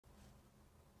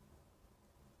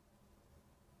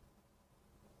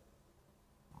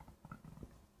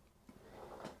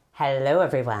Hello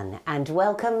everyone and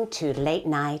welcome to Late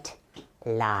Night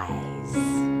Lies.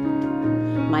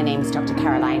 My name is Dr.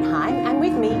 Caroline Heim and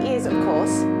with me is of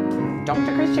course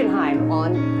Dr. Christian Heim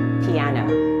on piano.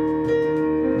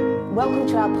 Welcome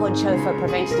to our pod show for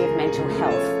preventative mental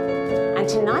health, and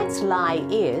tonight's lie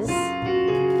is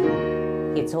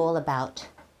it's all about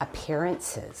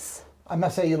appearances. I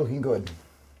must say you're looking good.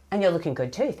 And you're looking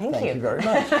good too, thank you. Thank you very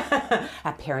much.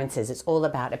 Appearances, it's all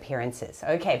about appearances.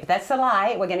 Okay, but that's the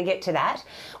lie, we're going to get to that.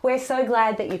 We're so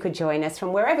glad that you could join us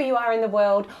from wherever you are in the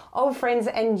world, old friends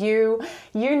and you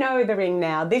know the ring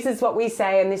now. This is what we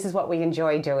say and this is what we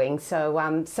enjoy doing. So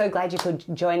I'm so glad you could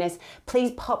join us.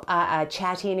 Please pop a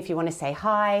chat in if you want to say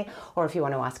hi, or if you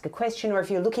want to ask a question, or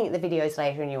if you're looking at the videos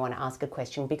later and you want to ask a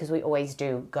question, because we always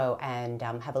do go and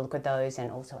have a look at those and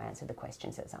also answer the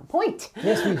questions at some point.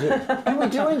 Yes, we do. And we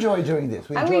do enjoy doing this.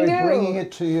 We enjoy bringing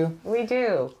it to you. We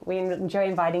do. We enjoy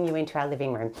inviting you into our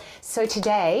living room. So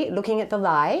today, looking at the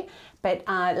lie, but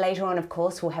later on, of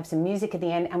course, we'll have some music at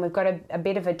the end, and we've got a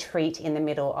bit of a treat in the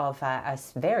middle of a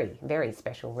very, very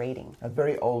special reading. A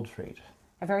very old treat.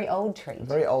 A very old treat. A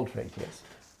very old treat, yes.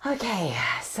 Okay,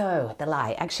 so the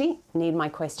lie. Actually, need my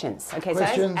questions. Okay,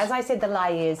 questions. So as I said, the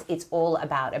lie is it's all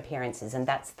about appearances, and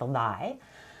that's the lie.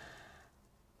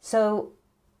 So,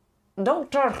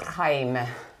 Dr. Heim,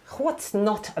 what's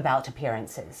not about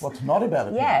appearances? What's not about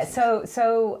appearances? Yeah,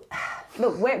 so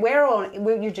look, we're all,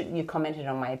 you commented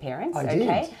on my appearance, I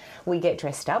okay? did. We get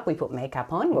dressed up, we put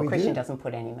makeup on. Well, Christian do. doesn't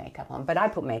put any makeup on, but I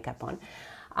put makeup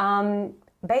on.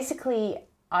 Basically,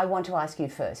 I want to ask you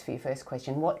first, for your first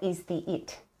question, what is the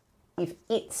it? If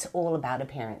it's all about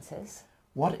appearances.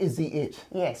 What is the it?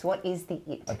 Yes, what is the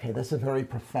it? Okay, that's a very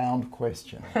profound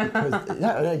question. Because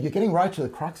no, you're getting right to the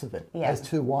crux of it, as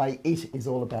to why it is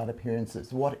all about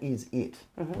appearances. What is it,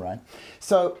 right?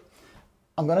 So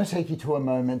I'm going to take you to a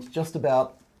moment just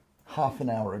about half an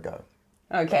hour ago.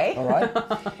 Okay. All right?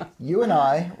 You and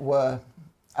I were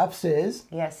upstairs.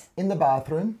 Yes. In the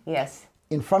bathroom. Yes.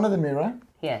 In front of the mirror.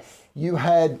 Yes. You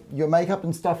had your makeup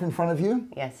and stuff in front of you.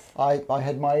 Yes. I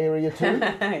had my area too.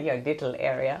 Your little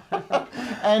area.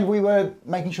 And we were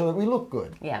making sure that we looked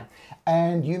good. Yeah.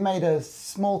 And you made a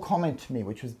small comment to me,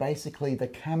 which was basically, the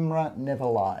camera never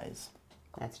lies.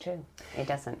 That's true. It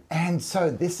doesn't. And so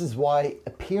this is why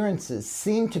appearances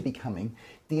seem to be becoming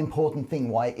the important thing,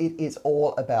 why it is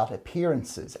all about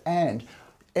appearances. And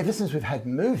ever since we've had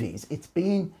movies, it's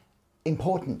been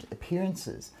important,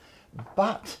 appearances.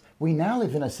 But we now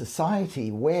live in a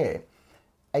society where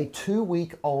a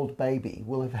 2-week-old baby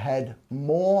will have had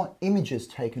more images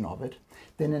taken of it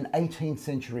than an 18th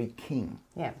century king.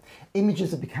 Yeah.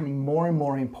 Images are becoming more and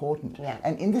more important. Yeah.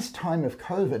 And in this time of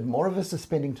COVID, more of us are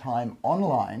spending time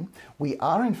online. We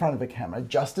are in front of a camera,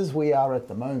 just as we are at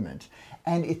the moment.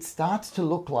 And it starts to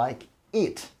look like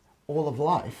all of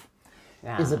life,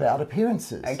 is about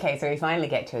appearances. Okay, so we finally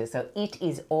get to it. So it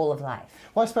is all of life.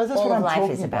 Well, I suppose that's what I'm talking about. All of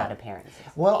life is about appearances.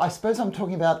 Well, I suppose I'm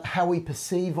talking about how we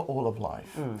perceive all of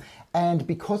life. And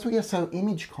because we are so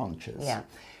image conscious,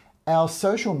 our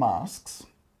social masks,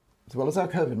 as well as our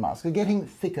COVID masks, are getting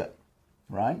thicker,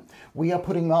 right? We are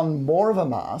putting on more of a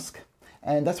mask,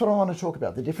 and that's what I want to talk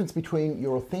about, the difference between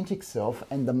your authentic self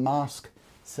and the mask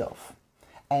self.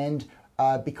 And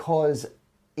because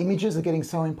images are getting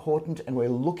so important and we're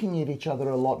looking at each other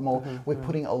a lot more, we're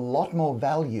putting a lot more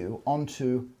value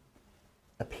onto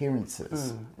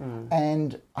appearances.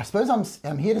 And I suppose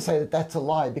I'm here to say that that's a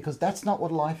lie, because that's not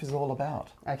what life is all about.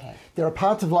 Okay. There are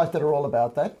parts of life that are all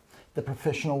about that. The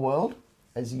professional world,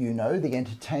 as you know, the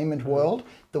entertainment world,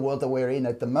 the world that we're in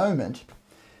at the moment.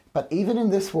 But even in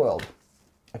this world,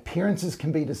 appearances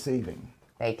can be deceiving.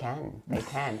 They can.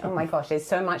 Oh my gosh, there's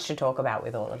so much to talk about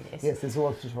with all of this. Yes, there's a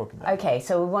lot to talk about. Okay,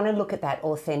 so we want to look at that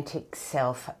authentic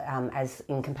self as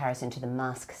in comparison to the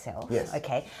mask self. Yes.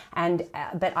 Okay, and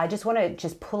but I just want to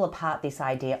pull apart this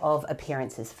idea of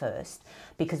appearances first,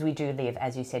 because we do live,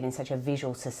 as you said, in such a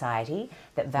visual society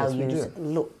that values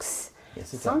looks.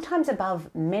 Yes, it sometimes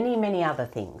above many, many other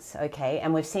things, okay?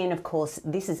 And we've seen, of course,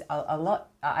 this is a lot,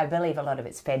 I believe a lot of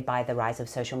it's fed by the rise of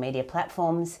social media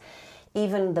platforms.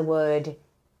 Even the word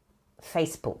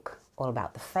Facebook, all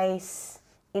about the face.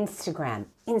 Instagram,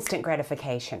 instant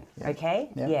gratification, okay?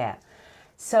 Yeah.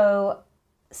 So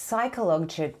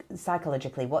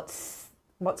psychologically, what's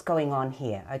going on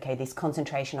here? Okay, this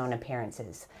concentration on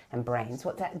appearances and brains.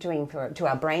 What's that doing to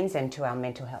our brains and to our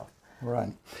mental health?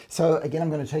 Right. So again, I'm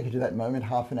going to take you to that moment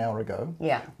half an hour ago.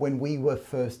 Yeah. When we were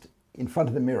first in front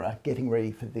of the mirror getting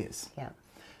ready for this. Yeah.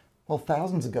 Well,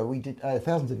 thousands of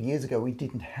years ago, we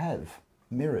didn't have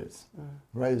mirrors.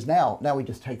 Whereas now we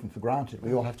just take them for granted.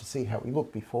 We all have to see how we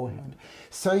look beforehand.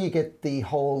 So you get the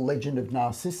whole legend of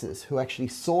Narcissus, who actually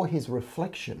saw his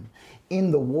reflection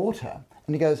in the water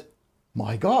and he goes,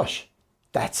 my gosh,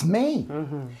 that's me.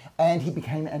 And he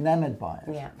became enamored by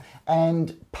it. Yeah.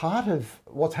 And part of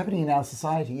what's happening in our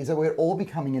society is that we're all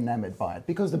becoming enamored by it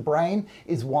because the brain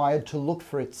is wired to look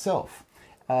for itself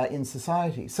in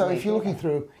society. So if you're looking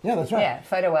through, yeah, that's right. Yeah,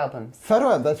 photo albums. Photo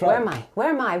albums, that's right. Where am I? Where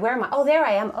am I? Where am I? Oh, there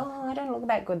I am. Oh, I don't look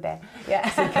that good there. Yeah.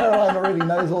 So Caroline already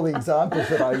knows all the examples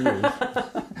that I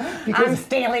use. I'm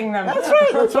stealing them.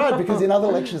 That's right, because in other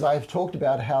lectures I've talked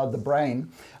about how the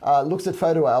brain looks at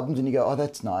photo albums and you go, oh,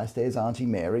 that's nice, there's Auntie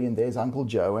Mary and there's Uncle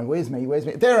Joe and where's me,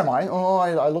 there am I, oh,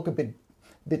 I look a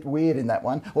bit weird in that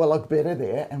one, or I look better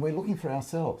there, and we're looking for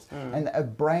ourselves. And a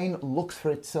brain looks for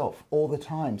itself all the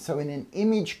time. So in an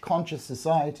image-conscious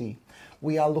society,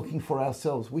 we are looking for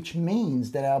ourselves, which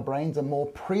means that our brains are more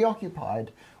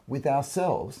preoccupied with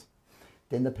ourselves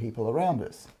than the people around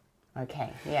us. Okay,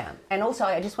 yeah. And also,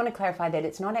 I just want to clarify that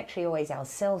it's not actually always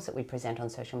ourselves that we present on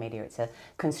social media. It's a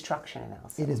construction of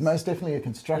ourselves. It is most definitely a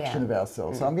construction of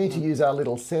ourselves. So I'm going to use our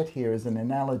little set here as an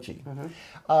analogy.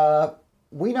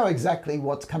 We know exactly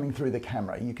what's coming through the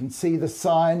camera. You can see the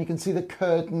sign, you can see the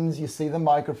curtains, you see the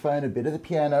microphone, a bit of the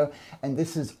piano, and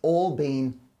this has all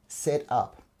been set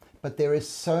up. But there is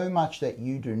so much that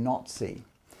you do not see.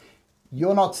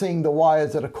 You're not seeing the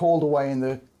wires that are called away in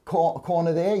the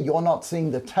corner there. You're not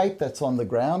seeing the tape that's on the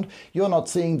ground. You're not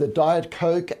seeing the Diet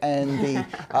Coke and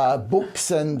the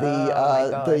books and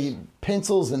the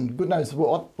pencils and good knows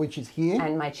what, which is here.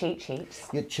 And my cheat sheets.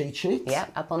 Your cheat sheets. Yeah,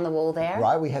 up on the wall there.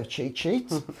 Right, we have cheat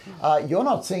sheets. You're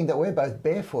not seeing that we're both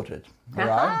barefooted,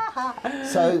 right?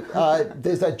 So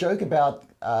there's that joke about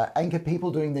anchor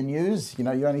people doing the news. You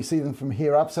know, you only see them from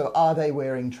here up. So are they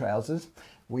wearing trousers?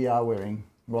 We are wearing,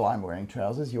 well, I'm wearing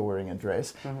trousers, you're wearing a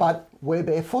dress, but we're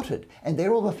barefooted. And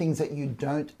they're all the things that you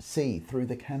don't see through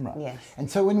the camera. Yes. And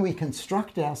so when we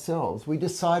construct ourselves, we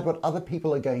decide what other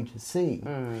people are going to see.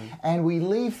 And we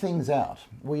leave things out.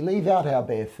 We leave out our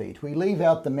bare feet. We leave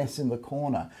out the mess in the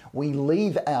corner. We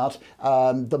leave out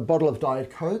the bottle of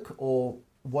Diet Coke or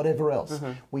whatever else.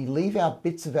 We leave out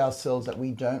bits of ourselves that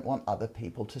we don't want other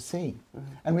people to see.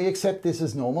 And we accept this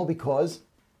as normal because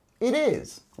it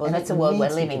is. Well, and that's the world we're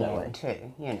living in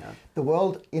too, you know. The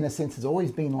world, in a sense, has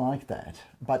always been like that,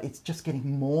 but it's just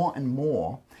getting more and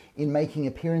more in making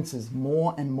appearances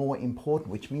more and more important,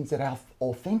 which means that our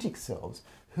authentic selves,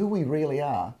 who we really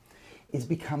are, is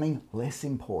becoming less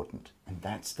important. And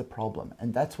that's the problem.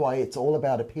 And that's why it's all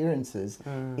about appearances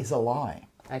is a lie.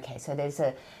 Okay, so there's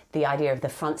the idea of the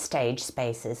front stage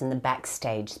spaces and the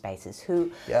backstage spaces.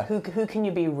 Who can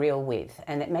you be real with?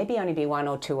 And it maybe only be one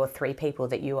or two or three people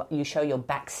that you show your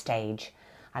backstage.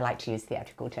 I like to use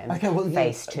theatrical terms. Okay, well,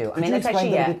 face to. I mean, that's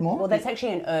actually a bit more? Well, that's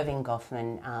actually an Irving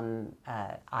Goffman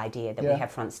idea that we have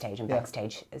front stage and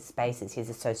backstage spaces. He's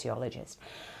a sociologist,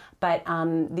 but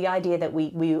the idea that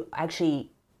we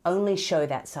actually only show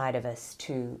that side of us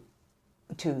to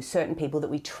certain people that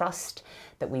we trust,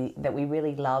 that we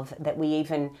really love, that we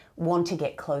even want to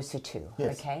get closer to.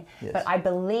 Yes. Okay? Yes. But I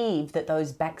believe that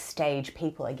those backstage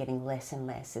people are getting less and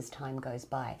less as time goes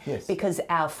by. Yes. Because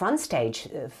our front stage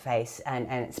face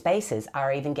and spaces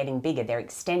are even getting bigger. They're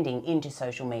extending into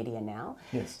social media now.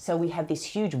 Yes. So we have this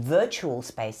huge virtual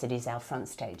space that is our front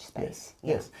stage space.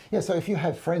 Yes. Yeah, so if you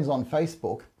have friends on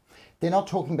Facebook, they're not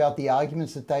talking about the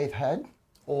arguments that they've had,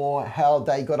 or how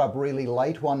they got up really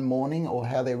late one morning, or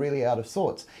how they're really out of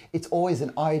sorts. It's always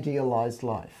an idealized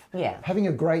life. Yeah. Having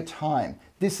a great time.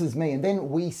 This is me. And then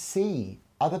we see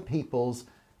other people's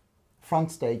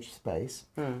front stage space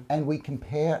and we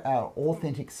compare our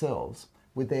authentic selves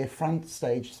with their front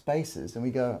stage spaces and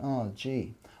we go, oh,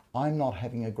 gee, I'm not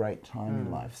having a great time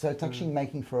in life. So it's actually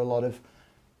making for a lot of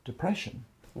depression.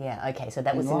 Yeah, okay, so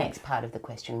that was the next part of the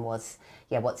question was,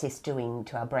 what's this doing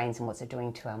to our brains and what's it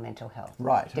doing to our mental health?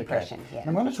 Right, depression, okay. yeah.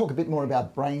 I'm going to talk a bit more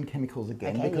about brain chemicals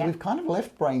again, because we've kind of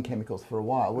left brain chemicals for a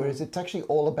while, whereas it's actually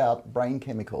all about brain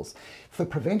chemicals. For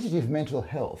preventative mental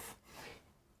health,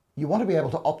 you want to be able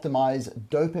to optimize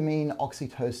dopamine,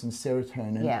 oxytocin,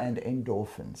 serotonin, and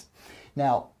endorphins.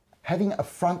 Now, having a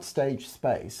front stage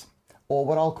space, or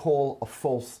what I'll call a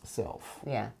false self,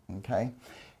 okay,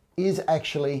 is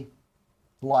actually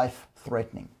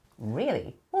life-threatening.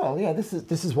 Really? Well, yeah, this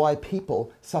is why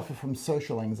people suffer from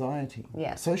social anxiety.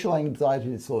 Yeah. Social anxiety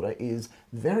disorder is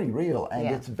very real and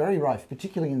it's very rife,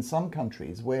 particularly in some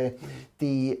countries where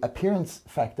the appearance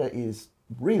factor is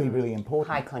really, really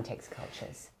important. High context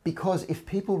cultures. Because if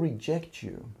people reject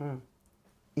you,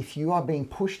 if you are being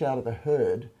pushed out of the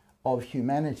herd of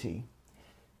humanity,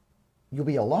 you'll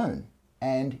be alone.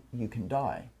 and you can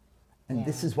die. And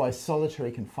this is why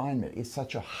solitary confinement is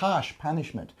such a harsh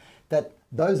punishment that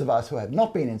those of us who have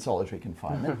not been in solitary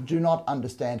confinement do not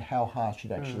understand how harsh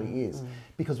it actually is.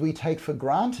 Because we take for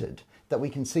granted that we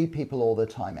can see people all the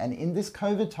time. And in this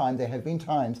COVID time, there have been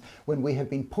times when we have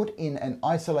been put in an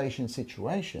isolation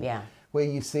situation where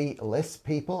you see less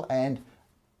people, and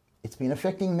it's been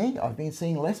affecting me. I've been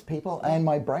seeing less people and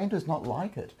my brain does not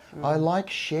like it. I like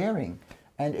sharing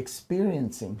and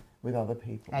experiencing with other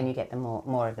people. And you get the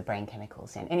more of the brain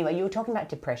chemicals in. Anyway, you were talking about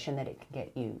depression, that it can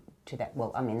get you to that.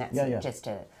 Well, I mean, that's just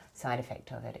a side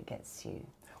effect of it. It gets you...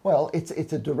 Well, it's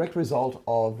a direct result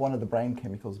of one of the brain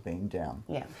chemicals being down.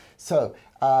 Yeah. So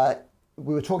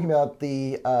we were talking about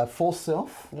the false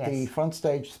self, the front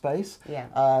stage space,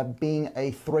 being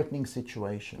a threatening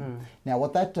situation. Now,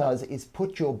 what that does is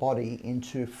put your body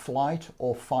into flight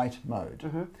or fight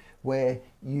mode, where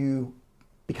you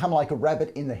become like a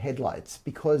rabbit in the headlights,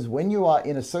 because when you are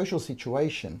in a social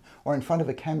situation or in front of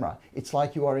a camera, it's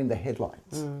like you are in the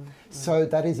headlights. So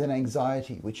that is an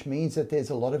anxiety, which means that there's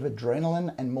a lot of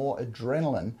adrenaline and more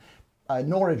adrenaline,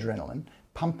 noradrenaline,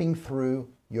 pumping through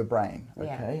your brain,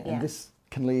 okay? And this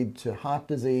can lead to heart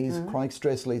disease. Chronic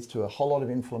stress leads to a whole lot of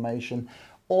inflammation.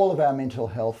 All of our mental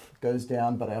health goes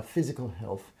down, but our physical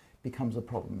health becomes a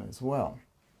problem as well.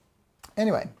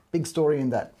 Anyway, big story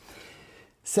in that.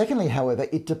 Secondly, however,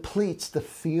 it depletes the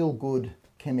feel-good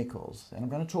chemicals. And I'm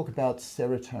going to talk about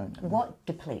serotonin. What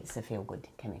depletes the feel-good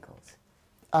chemicals?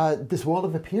 This world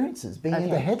of appearances, being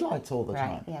in the headlights all the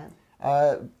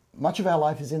time. Much of our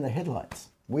life is in the headlights.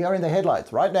 We are in the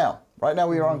headlights right now. Right now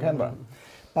we are on camera.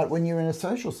 But when you're in a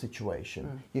social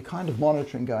situation, you're kind of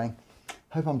monitoring, going,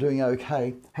 hope I'm doing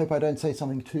okay, hope I don't say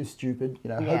something too stupid, you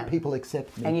know, hope people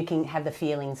accept me. And you can have the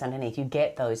feelings underneath. You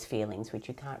get those feelings, which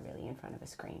you can't really in front of a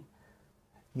screen.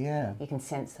 Yeah. You can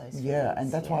sense those feelings. Yeah, and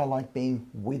that's why I like being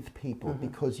with people,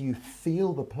 because you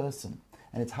feel the person.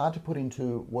 And it's hard to put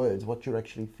into words what you're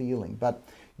actually feeling, but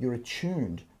you're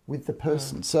attuned with the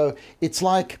person. So it's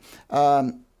like,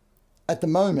 at the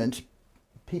moment,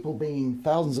 people being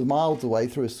thousands of miles away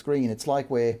through a screen, it's like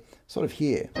we're sort of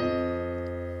here.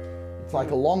 It's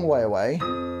like a long way away.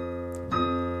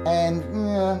 And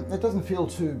it doesn't feel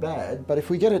too bad, but if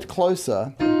we get it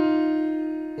closer,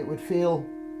 it would feel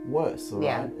worse, all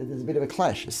right? There's a bit of a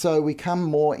clash. So we come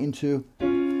more into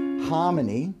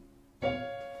harmony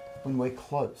when we're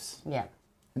close. Yeah.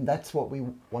 And that's what we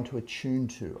want to attune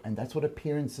to, and that's what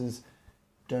appearances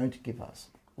don't give us.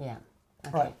 Yeah.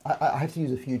 Okay. Right, I have to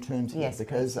use a few terms here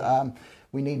because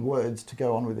we need words to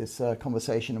go on with this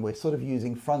conversation, and we're sort of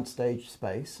using front stage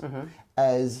space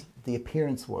as the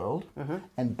appearance world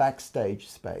and backstage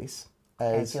space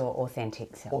as your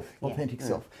authentic self. Authentic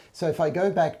self. So if I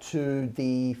go back to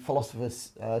the philosopher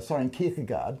Soren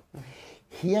Kierkegaard,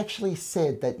 he actually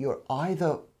said that you're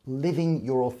either living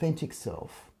your authentic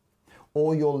self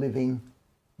or you're living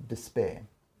despair.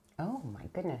 Oh my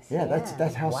goodness! Yeah,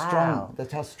 that's how strong.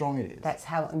 That's how strong it is. That's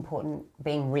how important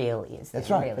being real is. That's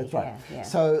right. Really. That's right. Yeah.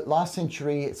 So last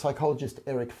century psychologist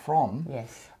Erich Fromm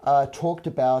talked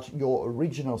about your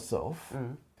original self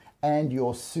and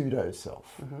your pseudo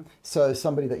self. So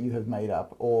somebody that you have made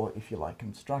up, or if you like,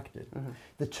 constructed.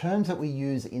 The terms that we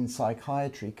use in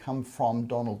psychiatry come from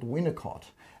Donald Winnicott,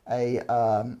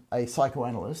 a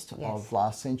psychoanalyst of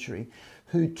last century,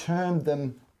 who termed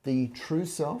them the true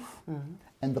self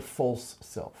and the false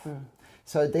self.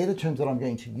 So they're the terms that I'm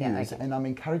going to use, and I'm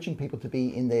encouraging people to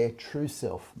be in their true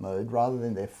self mode rather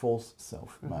than their false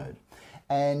self mode.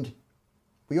 And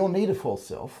we all need a false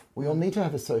self. We all need to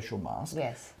have a social mask.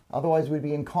 Yes. Otherwise we'd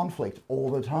be in conflict all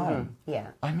the time. Yeah.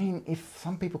 I mean, if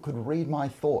some people could read my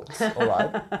thoughts, all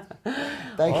right?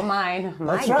 Or mine.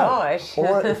 My gosh.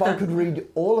 Or if I could read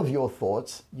all of your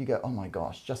thoughts, you go, oh my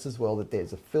gosh, just as well that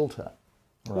there's a filter.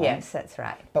 Right? Yes, that's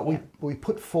right. But we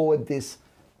put forward this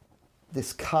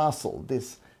castle,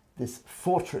 this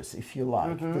fortress, if you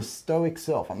like, the stoic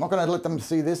self. I'm not going to let them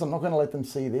see this, I'm not going to let them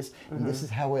see this. And this is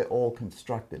how we're all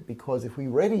constructed. Because if we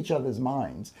read each other's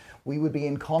minds, we would be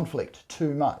in conflict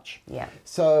too much. Yeah.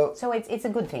 So it's a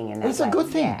good thing in that way. It's a good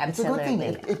thing. Yeah, it's a good thing.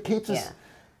 It keeps us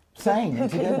sane and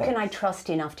together. Who can I trust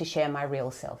enough to share my real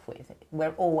self with?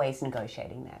 We're always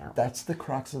negotiating that, aren't we? That's the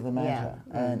crux of the matter.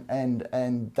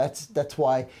 And that's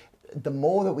why the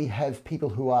more that we have people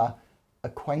who are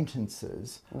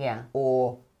acquaintances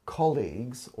or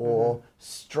colleagues or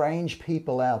strange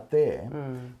people out there,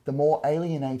 the more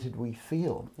alienated we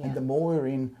feel and the more we're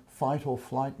in fight or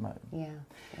flight mode. Yeah.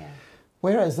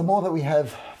 Whereas the more that we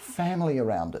have family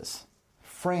around us,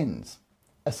 friends,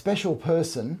 a special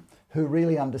person who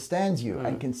really understands you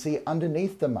and can see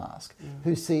underneath the mask,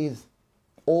 who sees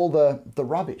all the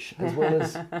rubbish as well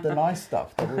as the nice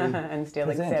stuff that we and still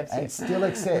present. accepts and you. still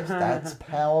accepts. That's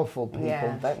powerful, people.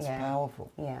 Yeah, That's yeah.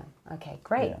 powerful. Yeah. Okay,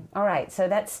 great. Yeah. All right. So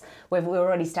we've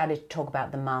already started to talk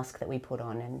about the mask that we put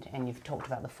on, and you've talked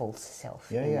about the false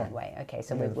self in that way. Okay,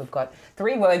 so we've got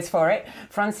 3 words for it: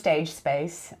 front stage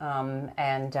space,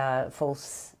 and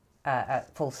false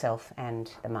self,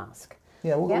 and the mask.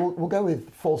 Yeah, we'll go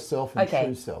with false self and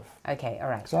true self. Okay, all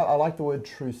right. So I like the word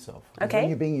true self. Okay. When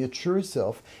you're being your true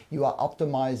self, you are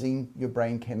optimizing your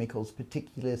brain chemicals,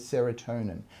 particularly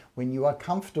serotonin. When you are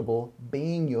comfortable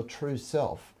being your true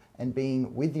self and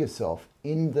being with yourself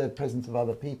in the presence of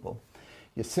other people,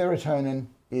 your serotonin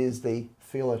is the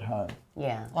feel at home.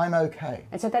 Yeah. I'm okay.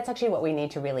 And so that's actually what we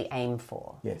need to really aim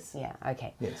for. Yes. Yeah,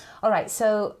 okay. Yes. All right,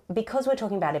 so because we're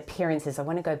talking about appearances, I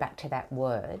want to go back to that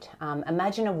word.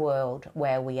 Imagine a world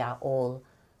where we are all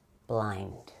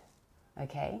blind,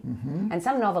 okay? Mm-hmm. And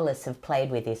some novelists have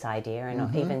played with this idea,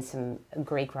 and even some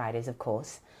Greek writers, of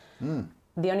course.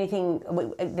 The only thing,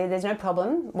 there's no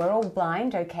problem. We're all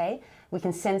blind, okay? We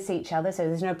can sense each other, so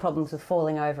there's no problems with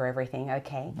falling over everything,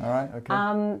 okay? All right,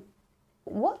 okay.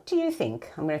 What do you think?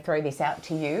 I'm going to throw this out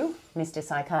to you, Mr.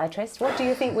 Psychiatrist. What do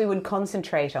you think we would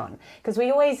concentrate on? Because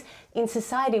in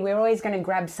society, we're always going to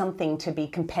grab something to be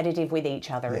competitive with each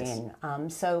other in.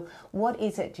 So what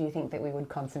is it, do you think, that we would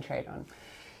concentrate on?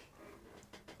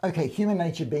 Okay, human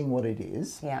nature being what it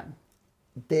is. Yeah.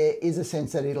 There is a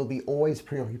sense that it'll be always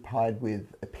preoccupied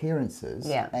with appearances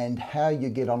and how you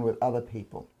get on with other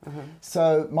people.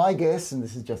 So my guess, and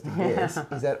this is just a guess,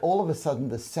 is that all of a sudden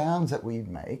the sounds that we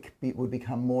make would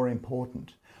become more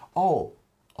important. Oh,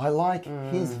 I like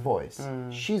his voice.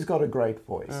 She's got a great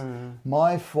voice.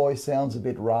 My voice sounds a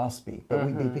bit raspy, but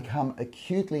we become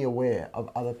acutely aware of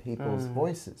other people's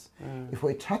voices. If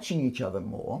we're touching each other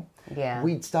more,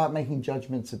 we'd start making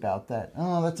judgments about that.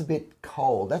 Oh, that's a bit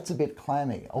cold. That's a bit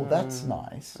clammy. Oh, that's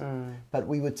nice. But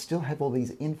we would still have all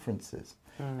these inferences.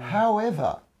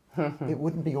 However, it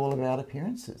wouldn't be all about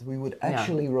appearances. We would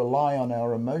actually rely on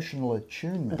our emotional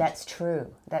attunement. That's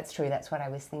true. That's true. That's what I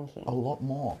was thinking. A lot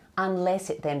more. Unless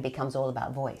it then becomes all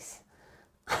about voice.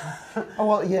 Oh,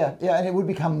 well, yeah, and it would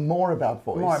become more about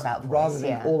voice. More about voice, rather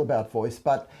than all about voice.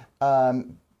 But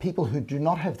people who do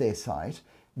not have their sight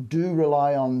do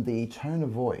rely on the tone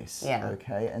of voice,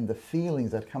 okay, and the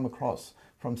feelings that come across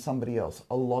from somebody else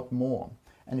a lot more.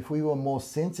 And if we were more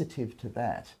sensitive to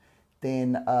that,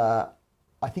 then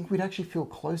I think we'd actually feel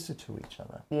closer to each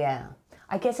other. Yeah.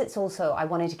 I guess it's also, I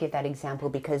wanted to give that example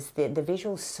because the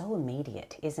visual's so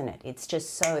immediate, isn't it? It's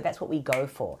just so, that's what we go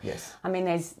for. Yes. I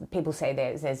mean, people say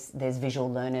there's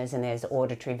visual learners and there's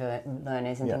auditory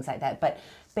learners and things like that, but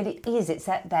it's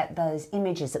that those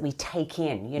images that we take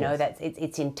in, you know, that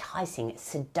it's enticing, it's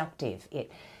seductive,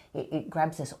 it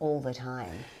grabs us all the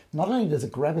time. Not only does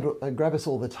it grab us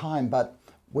all the time, but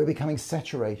we're becoming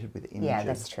saturated with images. Yeah,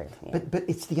 that's true. Yeah. But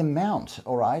it's the amount,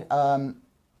 all right?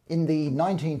 In the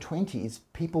 1920s,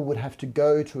 people would have to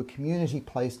go to a community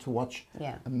place to watch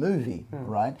a movie,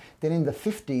 right? Then in the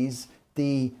 50s,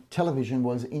 the television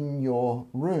was in your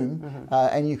room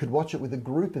and you could watch it with a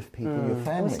group of people, your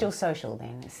family. It was still social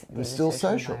then. It was still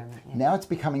social. Now it's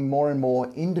becoming more and more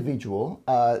individual.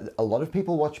 A lot of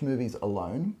people watch movies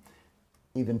alone,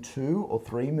 even 2 or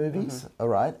 3 movies, all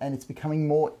right? And it's becoming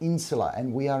more insular,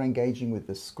 and we are engaging with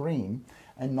the screen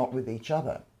and not with each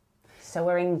other. So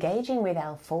we're engaging with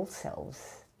our false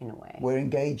selves, in a way. We're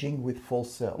engaging with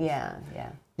false selves. Yeah.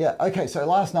 Yeah, okay, so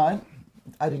last night,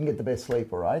 I didn't get the best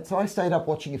sleep, all right? So I stayed up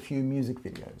watching a few music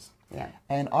videos. Yeah.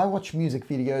 And I watched music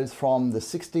videos from the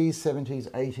 60s, 70s,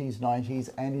 80s, 90s,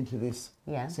 and into this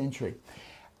century.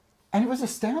 And it was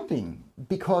astounding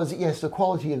because, yes, the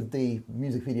quality of the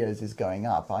music videos is going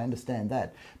up. I understand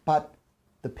that. But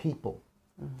the people.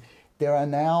 There are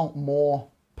now more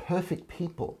perfect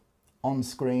people on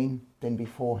screen than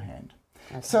beforehand.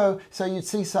 Okay. So you'd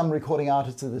see some recording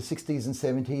artists of the 60s and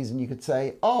 70s and you could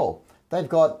say, oh, they've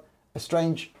got a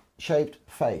strange shaped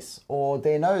face, or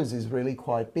their nose is really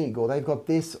quite big, or they've got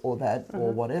this or that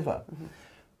or whatever.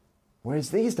 Whereas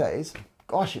these days,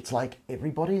 gosh, it's like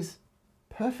everybody's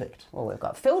perfect. Well, we've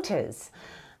got filters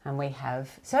and we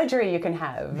have surgery you can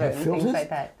have and filters, things like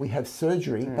that. We have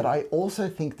surgery, but I also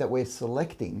think that we're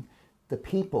selecting the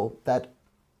people that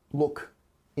look,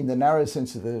 in the narrow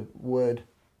sense of the word,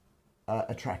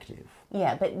 attractive.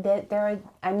 Yeah, but there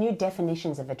are new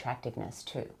definitions of attractiveness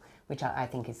too, which I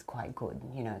think is quite good,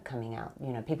 you know, coming out.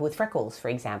 You know, people with freckles, for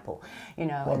example, you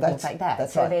know, and things like that.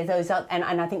 So there's those, and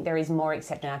I think there is more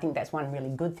acceptance. I think that's one really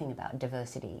good thing about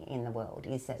diversity in the world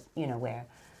is that, you know,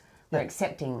 They're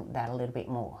accepting that a little bit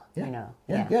more, you know.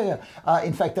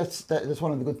 In fact, that's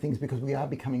one of the good things, because we are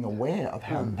becoming aware of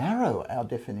how narrow our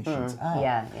definitions are.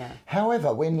 Yeah.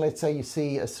 However, when, let's say, you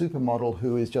see a supermodel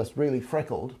who is just really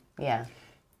freckled,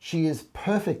 she is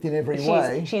perfect in every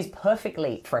way. She's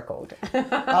perfectly freckled.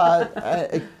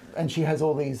 And she has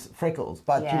all these freckles,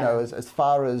 but you know, as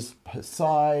far as her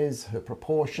size, her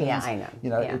proportions,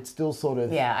 it's still sort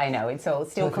of I know, it's all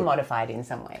still perfect. Commodified in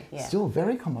some way. Still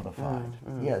very commodified.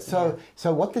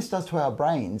 So what this does to our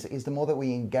brains is, the more that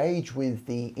we engage with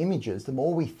the images, the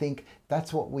more we think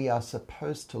that's what we are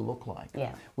supposed to look like.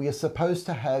 We are supposed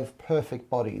to have perfect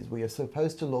bodies. We are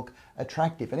supposed to look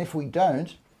attractive, and if we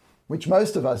don't, which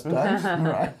most of us don't,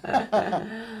 right?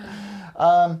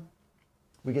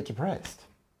 We get depressed.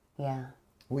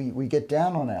 We get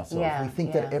down on ourselves. We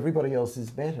think that everybody else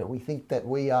is better. We think that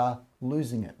we are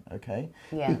losing it, okay?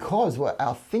 Because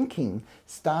our thinking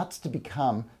starts to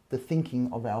become the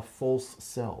thinking of our false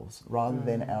selves rather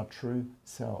than our true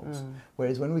selves.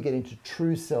 Whereas when we get into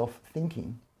true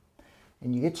self-thinking,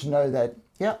 and you get to know that,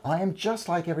 I am just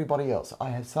like everybody else. I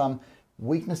have some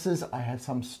weaknesses, I have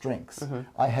some strengths.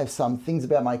 I have some things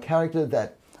about my character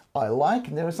that I like,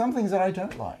 and there are some things that I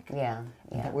don't like.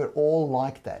 We're all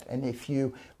like that. And if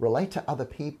you relate to other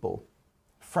people,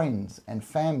 friends and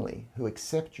family who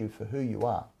accept you for who you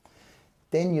are,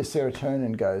 then your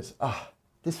serotonin goes,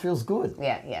 this feels good.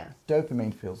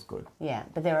 Dopamine feels good.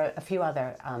 But there are a few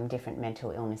other different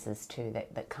mental illnesses too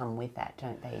that come with that,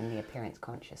 don't they, in the appearance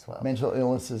conscious world? Mental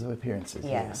illnesses of appearances,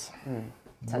 yes.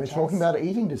 We're Such talking about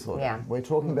eating disorder. We're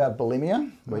talking about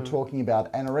bulimia. We're talking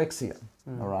about anorexia,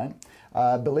 all right?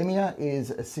 Bulimia is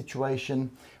a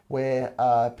situation where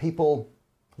people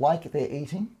like their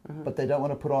eating, but they don't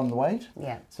want to put on the weight.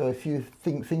 So a few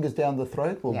fingers down the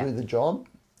throat will do the job,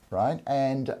 right?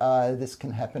 And this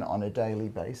can happen on a daily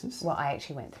basis. Well, I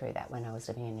actually went through that when I was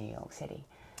living in New York City.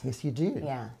 Yes, you did.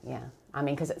 Yeah. I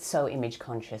mean, because it's so image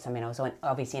conscious. I mean, I was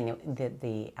obviously in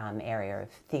the area of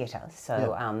theatre,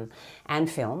 and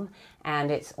film,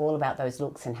 and it's all about those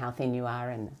looks and how thin you are,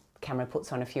 and the camera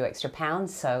puts on a few extra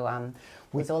pounds. So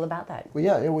it's all about that.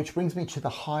 Well, which brings me to the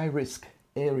high risk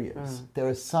areas. There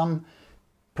are some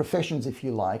professions, if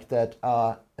you like, that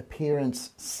are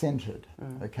appearance centered,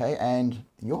 okay, and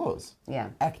yours,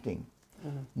 acting,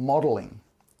 modeling,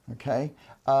 okay,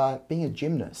 being a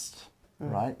gymnast.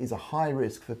 Right, is a high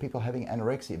risk for people having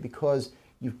anorexia, because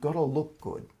you've got to look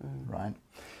good, right?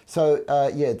 So,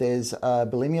 there's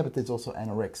bulimia, but there's also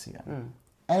anorexia.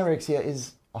 Anorexia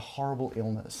is a horrible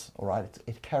illness, all right?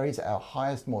 It carries our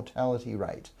highest mortality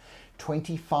rate.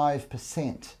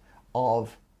 25%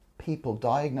 of people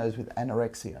diagnosed with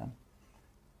anorexia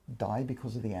die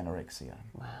because of the anorexia.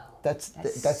 Wow. That's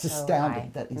so astounding. High.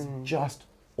 That is just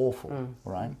awful,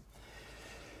 right?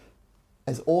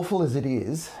 As awful as it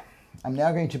is, I'm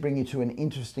now going to bring you to an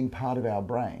interesting part of our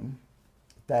brain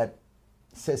that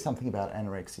says something about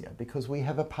anorexia, because we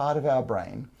have a part of our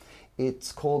brain,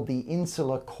 it's called the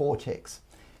insular cortex.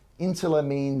 Insular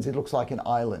means it looks like an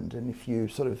island, and if you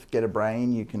sort of get a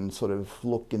brain, you can sort of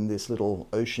look in this little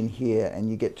ocean here, and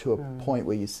you get to a point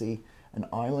where you see an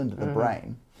island of the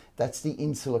brain. That's the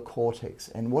insular cortex,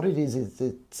 and what it is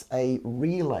it's a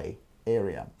relay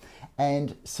area.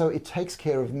 And so it takes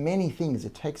care of many things.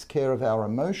 It takes care of our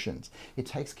emotions. It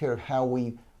takes care of how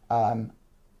we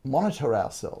monitor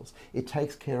ourselves. It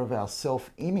takes care of our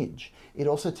self-image. It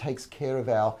also takes care of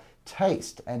our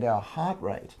taste and our heart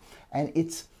rate. And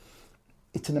it's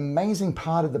an amazing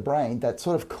part of the brain that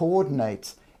sort of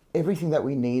coordinates everything that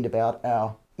we need about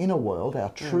our inner world, our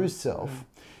true self,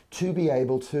 to be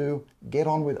able to get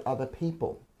on with other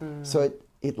people. So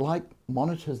it like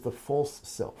monitors the false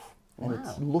self. And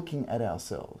it's looking at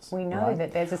ourselves. We know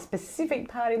that there's a specific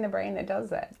part in the brain that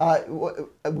does that.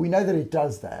 We know that it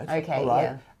does that. Okay,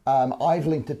 right? I've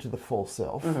linked it to the false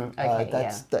self.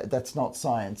 That's not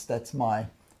science. That's my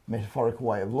metaphorical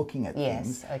way of looking at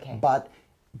things. Okay. But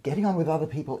getting on with other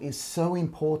people is so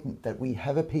important that we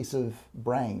have a piece of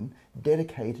brain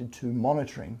dedicated to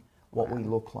monitoring what we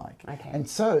look like. Okay. And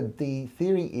so the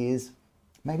theory is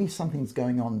maybe something's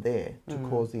going on there to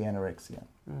cause the anorexia.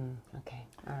 Okay,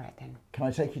 all right then. Can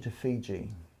I take you to Fiji?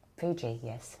 Fiji,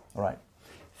 yes. All right.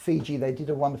 Fiji, they did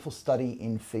a wonderful study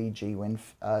in Fiji when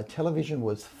television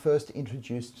was first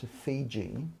introduced to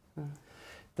Fiji.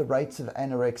 The rates of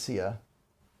anorexia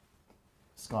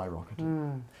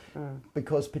skyrocketed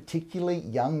because particularly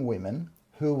young women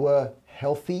who were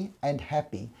healthy and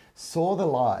happy saw their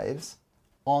lives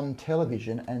on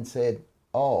television and said,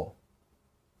 oh,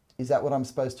 is that what I'm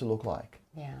supposed to look like?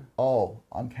 Yeah. Oh,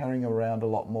 I'm carrying around a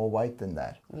lot more weight than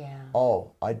that. Yeah.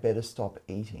 Oh, I'd better stop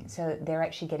eating. So they're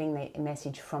actually getting the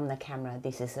message from the camera,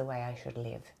 this is the way I should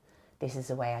live. This is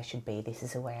the way I should be. This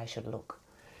is the way I should look.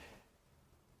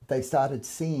 They started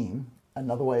seeing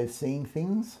another way of seeing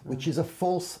things, which is a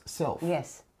false self.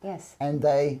 Yes, yes. And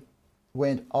they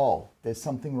went, oh, there's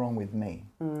something wrong with me.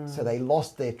 So they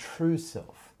lost their true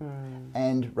self.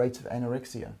 And rates of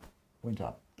anorexia went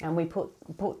up. And we put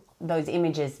those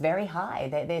images very high.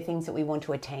 They're things that we want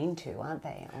to attain to, aren't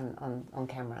they, on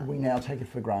camera? We now take it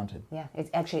for granted. Yeah, it's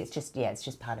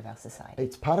just part of our society.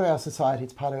 It's part of our society,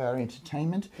 it's part of our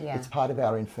entertainment, Yeah. it's part of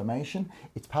our information,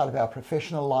 it's part of our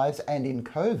professional lives, and in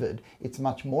COVID, it's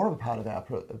much more of a part of our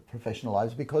professional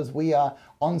lives because we are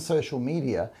on social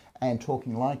media and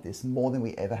talking like this more than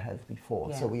we ever have before.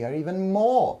 Yeah. So we are even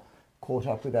more caught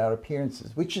up with our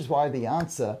appearances, which is why the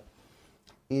answer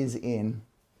is in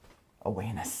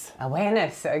awareness.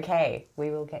 Awareness, okay.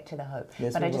 We will get to the hope.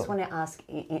 Yes, but we I just will. want to ask,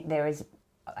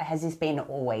 has this been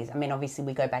always? I mean, obviously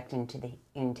we go back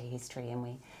into history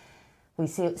and we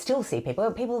still see people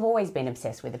have always been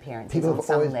obsessed with appearances on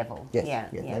some level.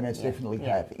 Yes, they most definitely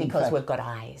have. In Because fact, we've got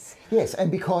eyes. Yes,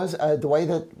 and because the way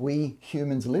that we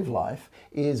humans live life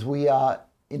is we are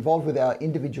involved with our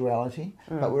individuality,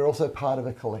 but we're also part of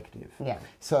a collective. Yeah.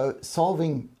 So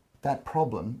solving that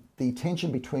problem, the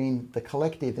tension between the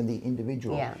collective and the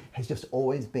individual Yeah. has just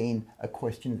always been a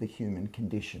question of the human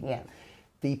condition. Yeah.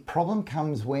 The problem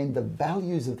comes when the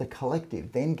values of the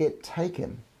collective then get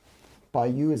taken by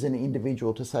you as an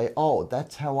individual to say, oh,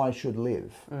 that's how I should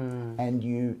live. And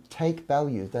you take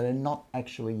values that are not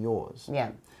actually yours.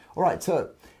 Yeah. All right, so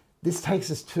this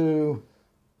takes us to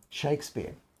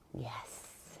Shakespeare. Yes,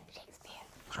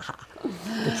 Shakespeare.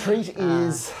 The treat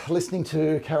is listening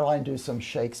to Caroline do some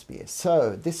Shakespeare.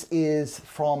 So this is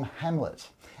from Hamlet,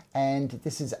 and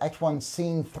this is Act 1,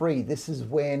 Scene 3. This is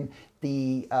when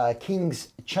the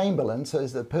king's chamberlain, so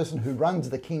is the person who runs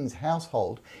the king's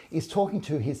household, is talking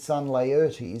to his son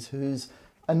Laertes, who's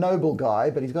a noble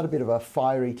guy, but he's got a bit of a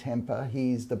fiery temper.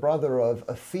 He's the brother of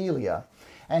Ophelia,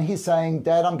 and he's saying,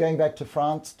 Dad, I'm going back to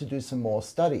France to do some more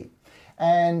study.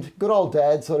 And good old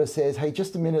Dad sort of says, hey,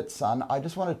 just a minute, son. I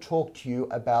just want to talk to you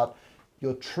about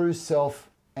your true self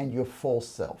and your false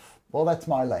self. Well, that's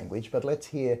my language, but let's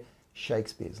hear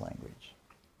Shakespeare's language.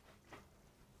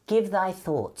 Give thy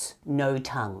thoughts no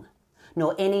tongue,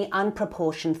 nor any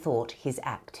unproportioned thought his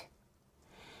act.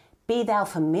 Be thou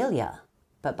familiar,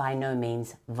 but by no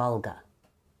means vulgar.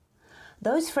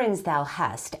 Those friends thou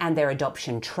hast, and their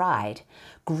adoption tried,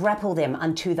 grapple them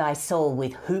unto thy soul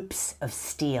with hoops of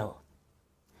steel.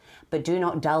 But do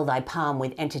not dull thy palm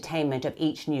with entertainment of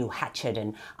each new hatchet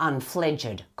and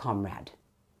unfledged comrade.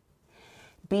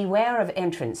 Beware of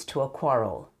entrance to a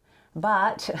quarrel,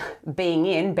 but, being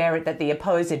in, bear it that the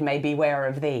opposed may beware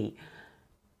of thee.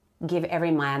 Give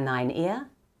every man thine ear,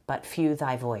 but few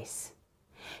thy voice.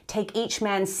 Take each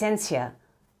man's censure,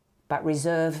 but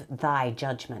reserve thy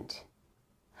judgment.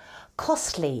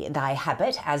 Costly thy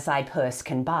habit, as thy purse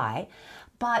can buy,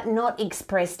 but not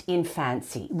expressed in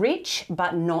fancy. Rich,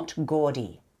 but not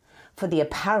gaudy. For the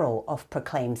apparel oft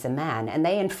proclaims a man, and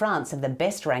they in France of the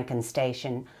best rank and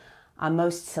station are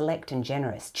most select and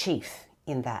generous, chief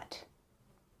in that.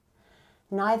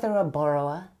 Neither a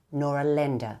borrower nor a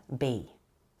lender be,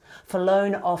 for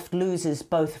loan oft loses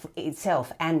both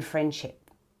itself and friendship,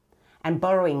 and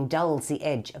borrowing dulls the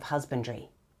edge of husbandry.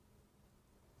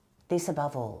 This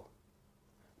above all,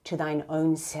 to thine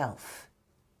own self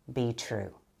be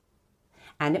true.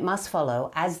 And it must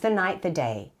follow, as the night the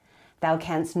day, thou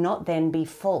canst not then be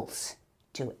false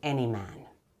to any man.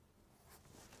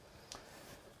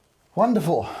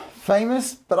 Wonderful.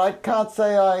 Famous, but I can't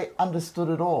say I understood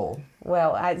it all.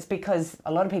 Well, it's because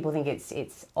a lot of people think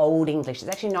it's old English. It's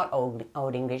actually not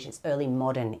old English, it's early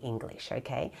modern English,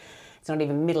 okay? It's not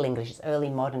even Middle English, it's early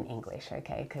modern English,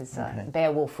 okay? Because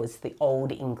Beowulf was the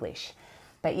old English.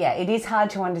 But yeah, it is hard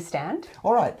to understand.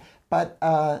 All right, but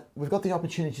we've got the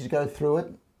opportunity to go through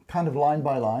it kind of line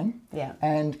by line,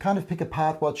 and kind of pick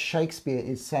apart what Shakespeare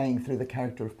is saying through the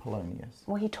character of Polonius.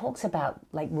 Well, he talks about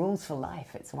like rules for life.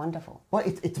 It's wonderful. Well,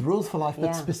 it's rules for life,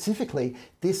 but specifically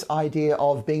this idea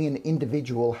of being an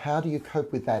individual, how do you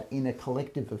cope with that in a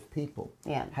collective of people?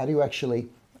 Yeah. How do you actually,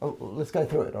 let's go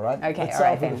through it, all right? Okay, let's all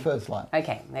right start with then. the first line.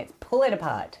 Okay, let's pull it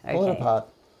apart. Okay. Pull it apart.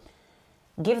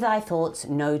 Give thy thoughts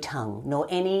no tongue, nor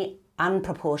any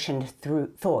unproportioned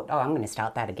thought. Oh, I'm going to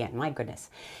start that again. My goodness.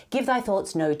 Give thy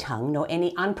thoughts no tongue, nor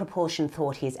any unproportioned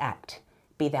thought his act.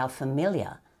 Be thou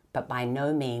familiar, but by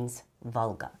no means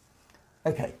vulgar.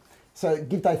 Okay, so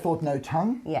give thy thought no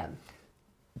tongue. Yeah.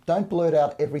 don't blurt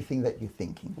out everything that you're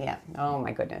thinking. Yeah. Oh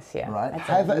my goodness. Yeah. Right. That's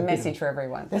Have a a message for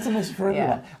everyone. That's a message for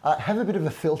everyone. Have a bit of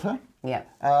a filter. Yeah.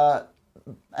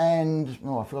 And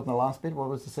I've forgotten the last bit. What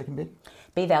was the second bit?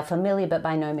 Be thou familiar, but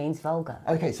by no means vulgar.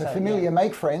 Okay, so familiar,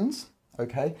 make friends.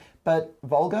 Okay, but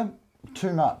vulgar,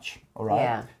 too much. All right.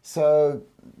 Yeah. So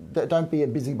don't be a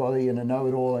busybody and a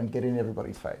know-it-all and get in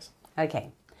everybody's face.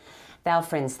 Okay. Thou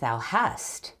friends thou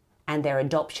hast, and their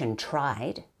adoption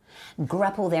tried.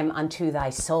 Grapple them unto thy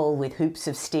soul with hoops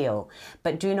of steel,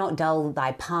 but do not dull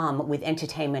thy palm with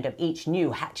entertainment of each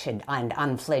new hatched and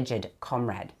unfledged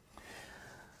comrade.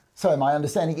 So my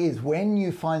understanding is when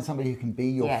you find somebody who can be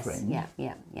your friend,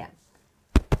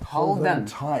 hold them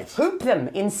tight, hoop them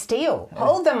in steel,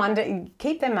 hold them under,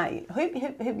 keep them, hoop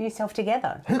yourself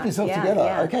together. Hoop yourself together.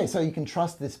 Yeah. Okay, so you can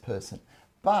trust this person,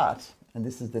 but, and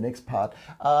this is the next part,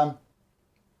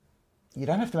 you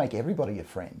don't have to make everybody your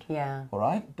friend. Yeah. All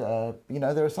right?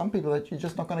 There are some people that you're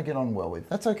just not going to get on well with.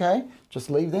 That's okay. Just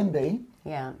leave them be.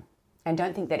 Yeah. And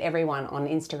don't think that everyone on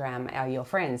Instagram are your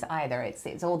friends either.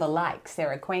 It's all the likes,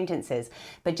 they're acquaintances.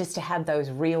 But just to have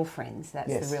those real friends,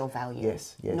 that's the real value.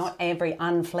 Yes. Not every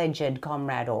unfledged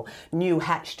comrade or new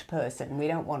hatched person. We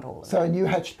don't want all of them. So a new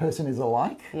hatched person is a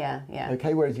like. Yeah.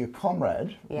 Okay, whereas your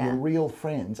comrade, your real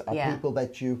friends are people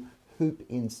that you hoop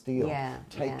in steel.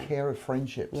 Take care of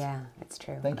friendships. Yeah, it's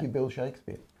true. Thank you, Bill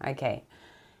Shakespeare. Okay.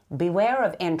 Beware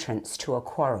of entrance to a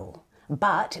quarrel,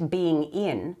 but being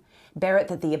in, bear it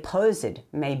that the opposed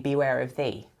may beware of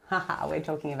thee. Haha, we're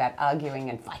talking about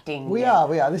arguing and fighting. We are.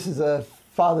 This is a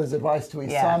father's advice to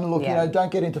his son. Look,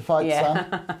 don't get into fights,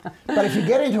 son. But if you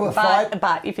get into a fight...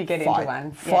 But if you get into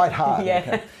one... Fight hard.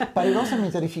 Okay. But it also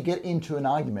means that if you get into an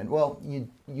argument, well,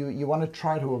 you want to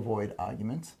try to avoid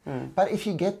arguments. But if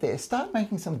you get there, start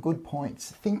making some good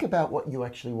points. Think about what you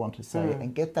actually want to say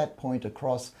and get that point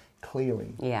across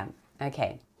clearly. Yeah,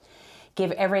 okay.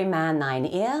 Give every man thine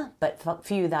ear, but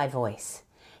few thy voice.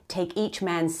 Take each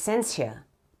man's censure,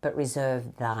 but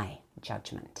reserve thy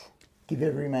judgment. Give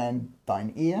every man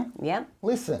thine ear. Yeah.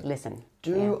 Listen.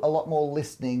 Do a lot more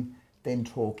listening than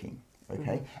talking.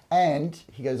 Okay. And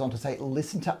he goes on to say,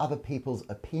 listen to other people's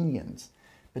opinions,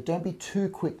 but don't be too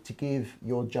quick to give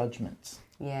your judgments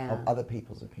of other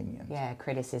people's opinions. Yeah,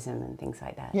 criticism and things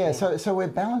like that. Yeah. So we're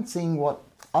balancing what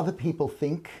other people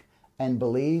think and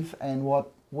believe and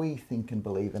what we think and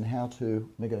believe and how to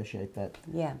negotiate that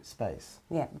space.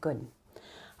 Yeah, good.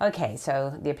 Okay,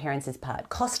 so the appearances part.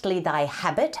 Costly thy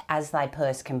habit as thy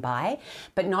purse can buy,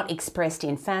 but not expressed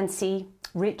in fancy,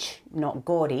 rich, not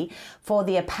gaudy, for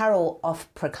the apparel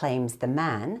oft proclaims the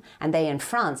man, and they in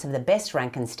France of the best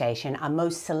rank and station are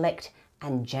most select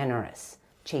and generous.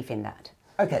 Chief in that.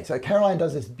 Okay, so Caroline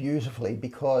does this beautifully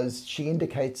because she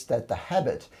indicates that the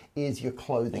habit is your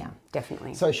clothing. Yeah,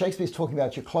 definitely. So Shakespeare's talking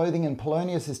about your clothing, and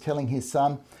Polonius is telling his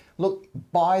son, look,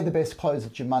 buy the best clothes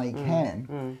that your money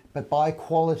can, but buy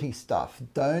quality stuff.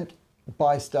 Don't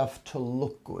buy stuff to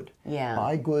look good. Yeah.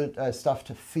 Buy good stuff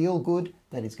to feel good,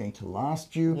 that is going to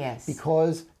last you. Yes.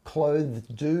 Because clothes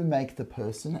do make the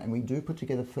person, and we do put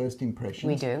together first impressions.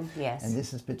 We do, yes. And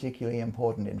this is particularly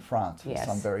important in France for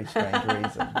some very strange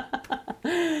reason.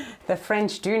 The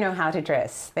French do know how to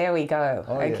dress. There we go.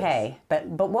 Oh, okay. Yes.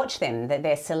 But watch them, that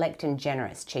they're select and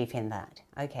generous, chief in that.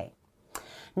 Okay.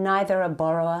 Neither a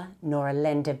borrower nor a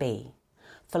lender be.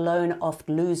 For loan oft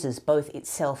loses both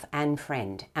itself and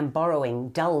friend, and borrowing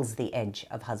dulls the edge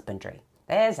of husbandry.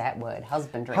 There's that word,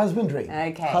 husbandry. Husbandry.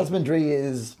 Okay. Husbandry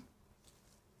is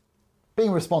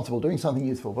being responsible, doing something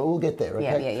useful, but we'll get there,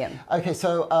 okay? Yeah. Okay,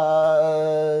 so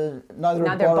neither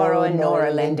a borrower nor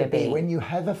a lender be. When you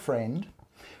have a friend,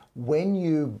 when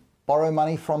you borrow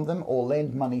money from them or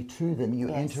lend money to them, you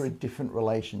enter a different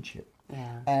relationship.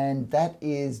 Yeah. And that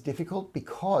is difficult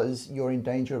because you're in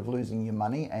danger of losing your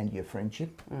money and your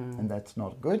friendship, and that's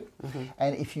not good.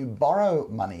 And if you borrow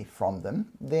money from them,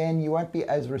 then you won't be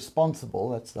as responsible,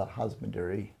 that's the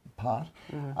husbandry part,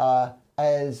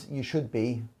 as you should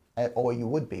be, or you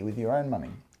would be with your own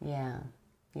money. Yeah,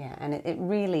 and it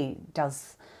really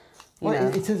does...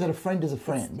 It says that a friend is a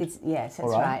friend. Yes, that's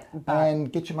right. But,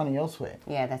 and get your money elsewhere.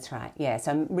 Yeah, that's right. Yeah,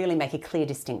 so really make a clear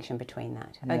distinction between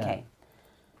that. Yeah. Okay.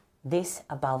 This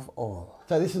above all.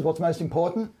 So this is what's most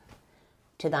important?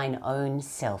 To thine own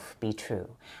self be true.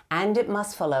 And it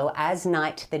must follow as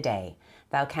night the day.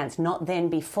 Thou canst not then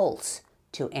be false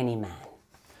to any man.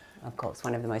 Of course,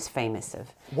 one of the most famous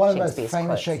of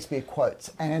Shakespeare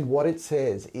quotes. And what it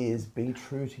says is be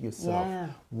true to yourself. Yeah.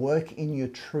 Work in your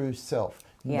true self.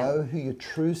 Yeah. Know who your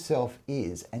true self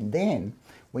is. And then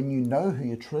when you know who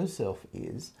your true self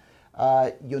is,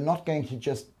 you're not going to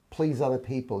just please other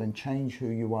people and change who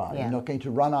you are. Yeah. You're not going to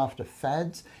run after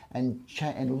fads and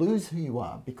lose who you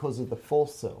are because of the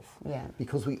false self. Yeah.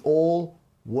 Because we all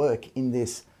work in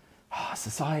this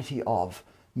society of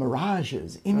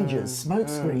mirages, images, smoke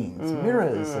screens,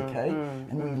 mirrors, okay?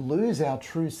 And we lose our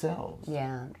true selves.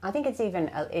 Yeah, I think it's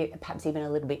even perhaps even a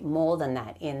little bit more than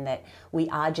that, in that we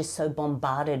are just so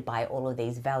bombarded by all of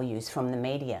these values from the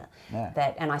media. Yeah.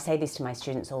 That, and I say this to my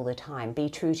students all the time, be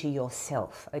true to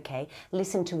yourself, okay?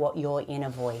 Listen to what your inner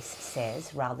voice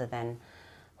says rather than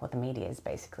what the media is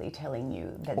basically telling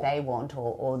you that they want,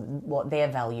 or what their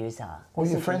values are. Or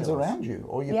Listen your friends around you,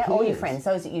 or your peers. or your friends,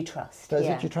 those that you trust. Those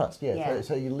that you trust, yeah. Yeah.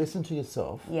 So you listen to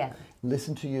yourself, Yeah.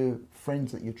 listen to your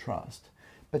friends that you trust,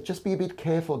 but just be a bit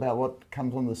careful about what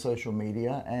comes on the social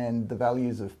media and the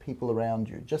values of people around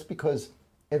you. Just because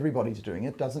everybody's doing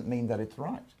it doesn't mean that it's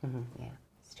right. Yeah,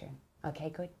 it's true.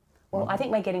 Okay, good. Well, I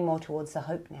think we're getting more towards the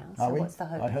hope now. So Are we? what's the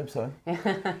hope? I hope so.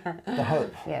 The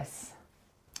hope. Yes.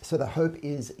 So the hope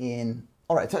is in...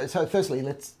 All right, so firstly,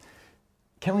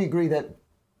 can we agree that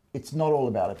it's not all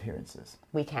about appearances?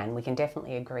 We can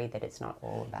definitely agree that it's not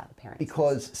all about appearances.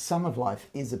 Because some of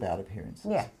life is about appearances.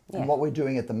 Yeah. And what we're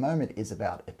doing at the moment is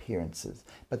about appearances.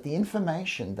 But the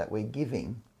information that we're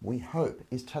giving, we hope,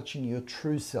 is touching your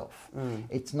true self.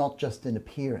 It's not just an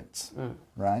appearance,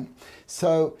 right?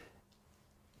 So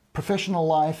professional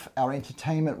life, our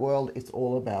entertainment world, it's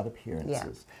all about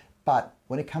appearances. But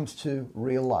when it comes to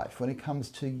real life, when it comes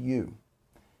to you,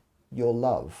 your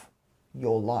love,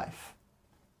 your life,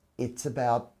 it's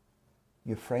about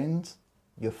your friends,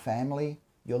 your family,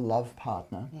 your love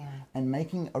partner, and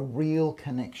making a real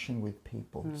connection with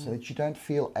people so that you don't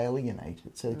feel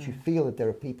alienated, so that you feel that there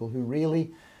are people who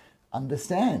really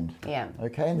understand. Yeah.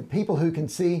 Okay, and the people who can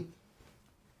see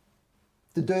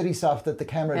the dirty stuff that the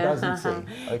camera doesn't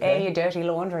see. Okay? Yeah, your dirty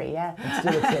laundry, yeah. And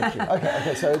still accept you.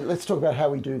 Okay, so let's talk about how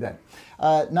we do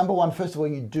that. Number one, first of all,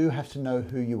 you do have to know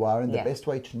who you are, and the best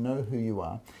way to know who you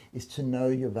are is to know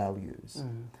your values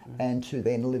and to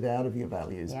then live out of your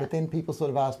values. But then people sort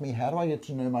of ask me, how do I get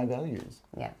to know my values?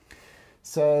 Yeah.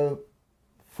 So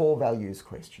 4 values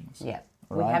questions. Yeah.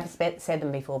 Right? We have said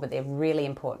them before, but they're really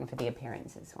important for the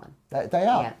appearances one. They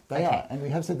are. Yeah. They are. And we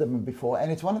have said them before.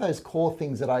 And it's one of those core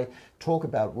things that I talk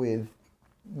about with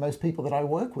most people that I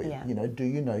work with. Yeah. You know, do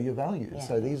you know your values? Yeah.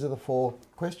 So these are the 4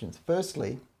 questions.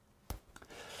 Firstly,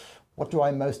 what do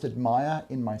I most admire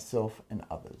in myself and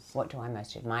others? What do I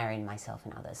most admire in myself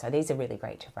and others? So these are really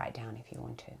great to write down if you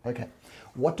want to. Okay.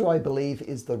 What do I believe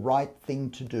is the right thing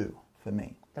to do for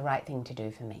me? The right thing to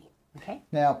do for me. Okay.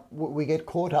 Now, we get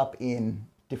caught up in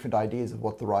different ideas of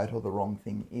what the right or the wrong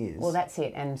thing is. Well, that's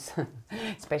it. And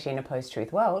especially in a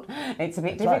post-truth world, it's a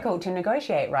bit difficult to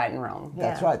negotiate right and wrong.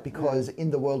 That's right, because in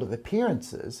the world of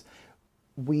appearances,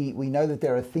 we know that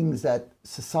there are things that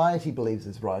society believes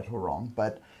is right or wrong,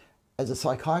 but as a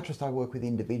psychiatrist, I work with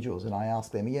individuals and I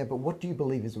ask them, but what do you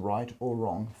believe is right or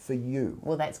wrong for you?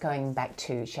 Well, that's going back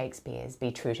to Shakespeare's be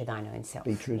true to thine own self.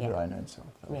 Be true to thine own self.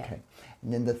 Okay. Yeah.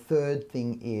 And then the third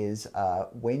thing is,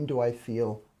 when do I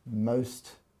feel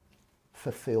most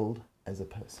fulfilled as a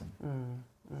person?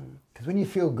 Because when you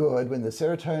feel good, when the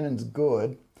serotonin's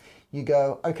good, you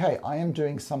go, okay, I am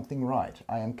doing something right.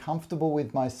 I am comfortable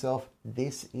with myself.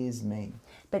 This is me.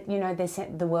 But, you know,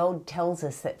 the world tells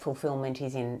us that fulfillment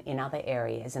is in other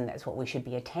areas, and that's what we should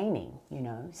be attaining, you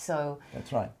know. So,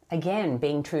 that's right. Again,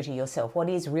 being true to yourself. What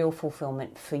is real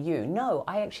fulfillment for you? No,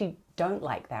 I actually don't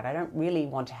like that. I don't really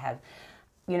want to have,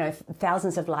 you know,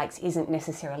 thousands of likes isn't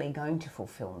necessarily going to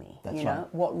fulfill me. That's you know,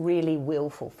 right. What really will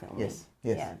fulfill me.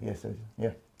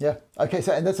 Yeah. Okay,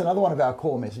 so and that's another one of our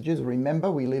core messages.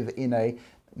 Remember, we live in a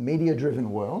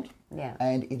media-driven world,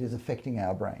 and it is affecting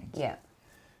our brains. Yeah.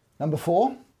 Number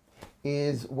 4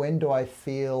 is, when do I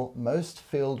feel most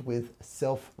filled with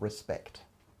self-respect?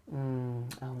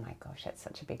 Oh my gosh, that's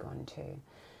such a big one too.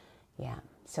 Yeah,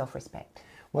 self-respect.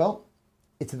 Well,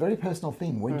 it's a very personal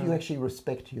thing. When do you actually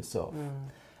respect yourself?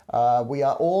 We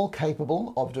are all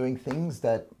capable of doing things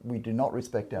that we do not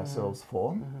respect ourselves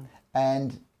for.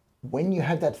 And when you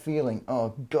have that feeling, oh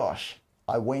gosh,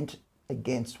 I went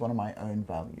against one of my own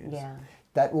values. Yeah.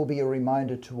 That will be a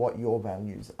reminder to what your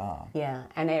values are. Yeah,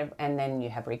 and then you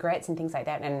have regrets and things like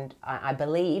that. And I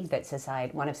believe that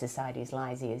one of society's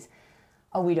lies is,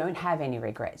 oh, we don't have any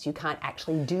regrets. You can't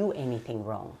actually do anything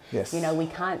wrong. Yes. You know, we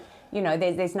can't, you know,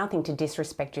 there's nothing to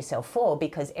disrespect yourself for,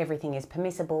 because everything is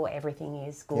permissible, everything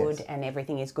is good, and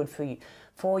everything is good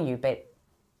for you. But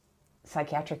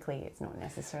psychiatrically, it's not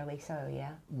necessarily so,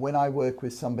 When I work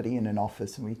with somebody in an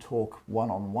office and we talk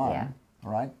one-on-one,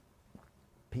 all right,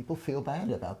 people feel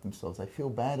bad about themselves. They feel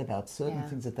bad about certain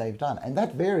things that they've done. And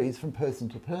that varies from person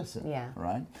to person,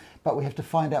 right? But we have to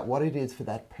find out what it is for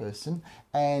that person.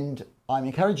 And I'm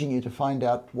encouraging you to find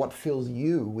out what fills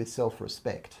you with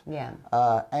self-respect.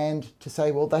 And to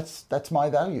say, well, that's my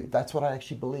value. That's what I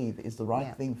actually believe is the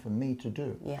right thing for me to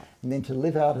do. And then to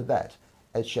live out of that,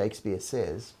 as Shakespeare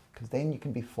says, because then you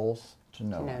can be false to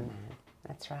no one.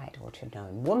 That's right, or to no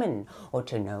woman, or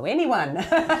to know anyone.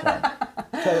 That's right.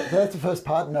 So that's the first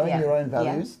part, knowing your own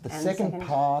values. The second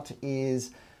part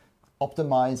is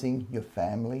optimizing your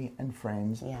family and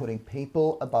friends, putting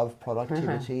people above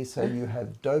productivity. So you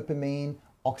have dopamine,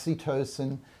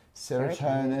 oxytocin,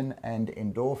 serotonin, and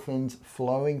endorphins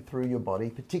flowing through your body,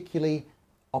 particularly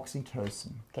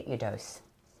oxytocin. Get your dose.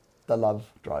 The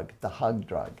love drug, the hug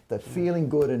drug, the feeling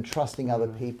good and trusting other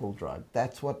people drug.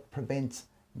 That's what prevents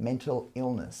mental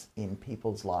illness in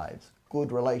people's lives.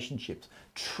 Good relationships,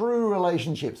 true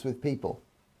relationships with people.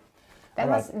 That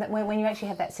must, when you actually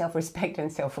have that self-respect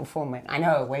and self-fulfillment. I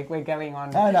know, we're going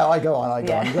on. I know, I go on.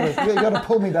 You've got to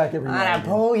pull me back every now and then. I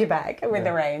pull you back with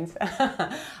the reins.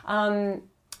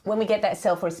 When we get that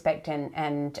self-respect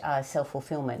and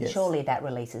self-fulfillment, surely that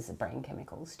releases the brain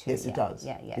chemicals too. Yes, it does.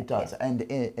 It does. And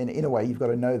in a way, you've got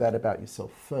to know that about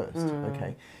yourself first,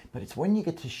 okay? But it's when you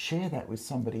get to share that with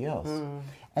somebody else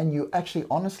and you actually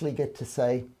honestly get to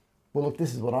say, well, look,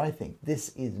 this is what I think.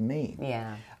 This is me.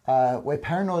 We're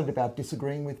paranoid about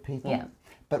disagreeing with people.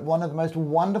 But one of the most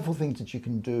wonderful things that you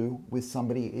can do with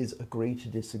somebody is agree to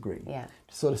disagree. To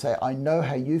sort of say, I know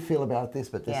how you feel about this,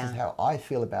 but this is how I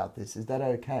feel about this. Is that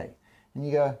okay? And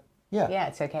you go, yeah,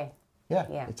 it's okay.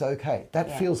 It's okay.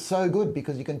 That feels so good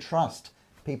because you can trust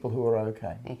people who are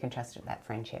okay. And you can trust that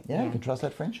friendship. You can trust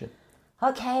that friendship.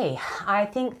 Okay, I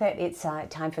think that it's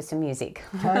time for some music.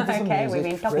 Time for some music.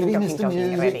 We've been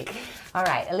talking already. All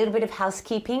right, a little bit of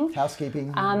housekeeping.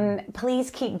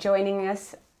 Please keep joining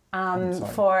us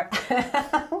for...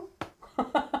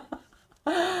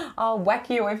 I'll whack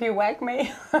you if you whack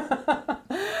me.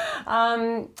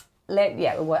 I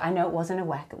know it wasn't a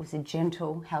whack, it was a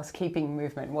gentle housekeeping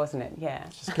movement, wasn't it?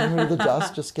 Just getting rid of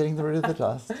the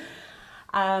dust,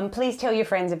 Please tell your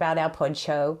friends about our pod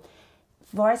show.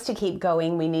 For us to keep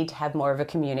going, we need to have more of a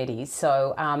community.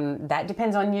 So that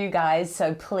depends on you guys.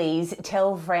 So please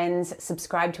tell friends,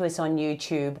 subscribe to us on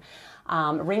YouTube,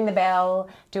 ring the bell,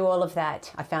 do all of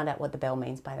that. I found out what the bell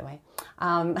means, by the way.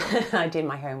 I did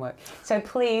my homework. So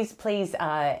please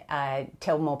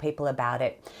tell more people about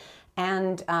it.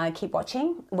 And keep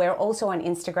watching. We're also on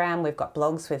Instagram. We've got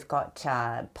blogs. We've got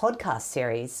podcast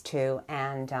series too.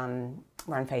 And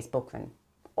we're on Facebook and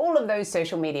all of those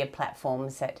social media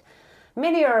platforms that...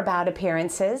 Many are about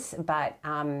appearances, but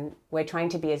we're trying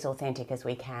to be as authentic as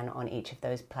we can on each of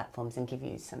those platforms and give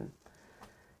you some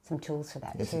tools for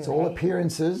that too. Yes, it's all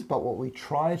appearances, but what we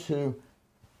try to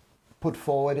put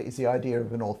forward is the idea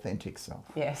of an authentic self.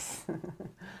 Yes.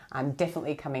 I'm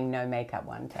definitely coming no makeup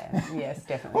one day. Yes,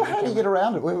 definitely. Well, how do you get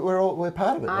around it? We're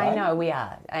part of it, right? I know, we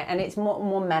are. And it's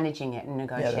more managing it and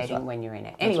negotiating when you're in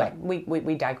it. Anyway,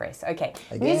 we digress. Okay.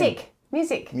 Again.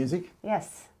 Music.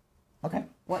 Yes. Okay.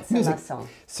 What's the last song?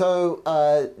 So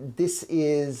this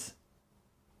is,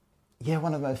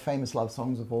 one of the most famous love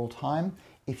songs of all time.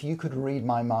 If You Could Read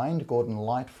My Mind, Gordon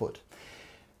Lightfoot.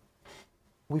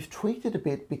 We've tweaked it a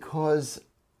bit because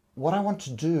what I want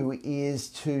to do is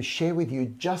to share with you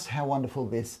just how wonderful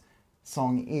this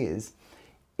song is.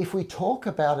 If we talk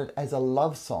about it as a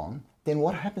love song, then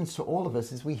what happens to all of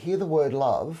us is we hear the word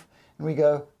love and we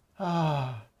go,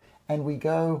 and we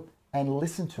go and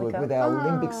listen to it with our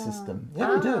limbic system.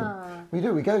 Yeah, we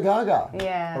do. We go gaga.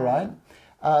 Yeah. All right?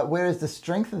 Whereas the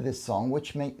strength of this song,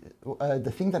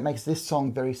 the thing that makes this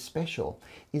song very special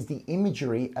is the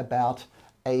imagery about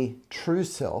a true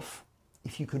self,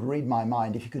 if you could read my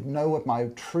mind, if you could know what my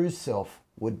true self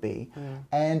would be,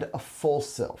 and a false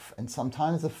self. And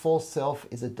sometimes the false self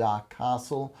is a dark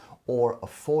castle or a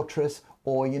fortress,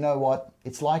 or you know what,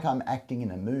 it's like I'm acting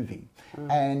in a movie.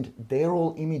 And they're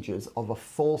all images of a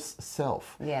false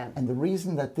self. And the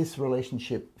reason that this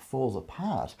relationship falls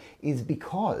apart is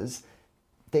because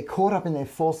they're caught up in their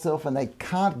false self and they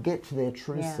can't get to their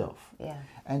true self.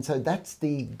 And so that's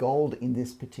the gold in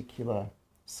this particular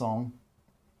song,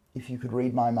 If You Could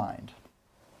Read My Mind.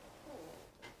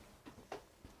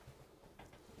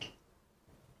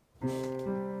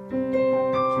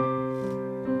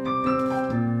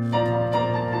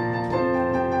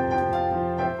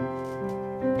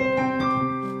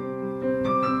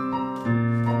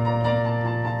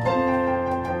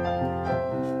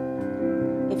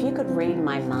 If you could read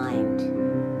my mind,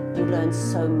 you'd learn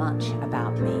so much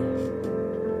about me.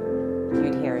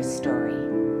 You'd hear a story.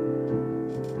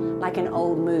 like an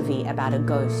old movie about a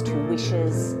ghost who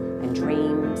wishes and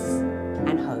dreams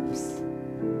and hopes.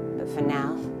 But for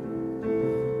now,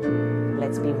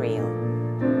 let's be real.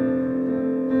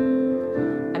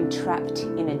 I'm trapped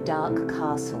in a dark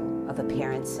castle of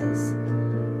appearances,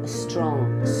 a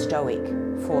strong, stoic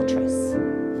fortress.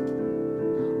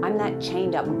 I'm that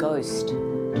chained up ghost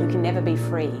who can never be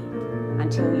free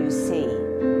until you see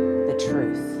the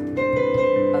truth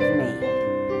of me.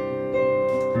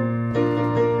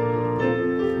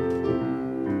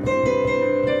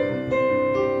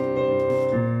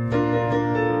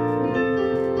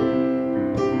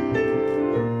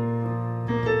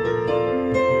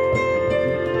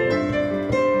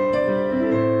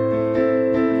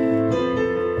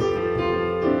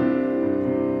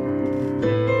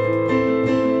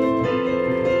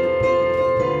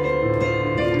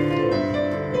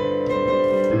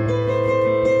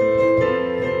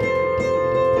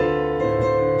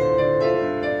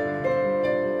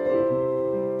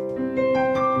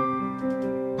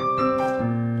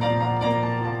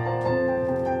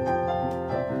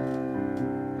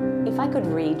 If I could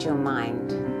read your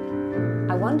mind,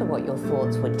 I wonder what your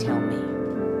thoughts would tell me.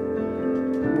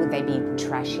 Would they be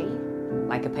trashy,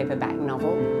 like a paperback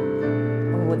novel?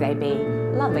 Or would they be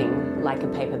loving, like a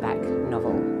paperback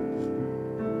novel?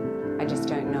 I just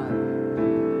don't know.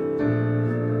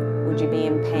 Would you be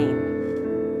in pain?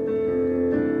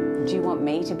 Do you want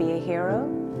me to be a hero?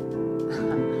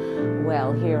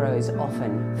 Well, heroes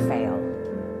often fail.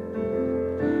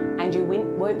 And you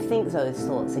won't think those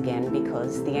thoughts again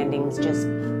because the ending's just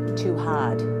too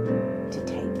hard to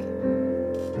take.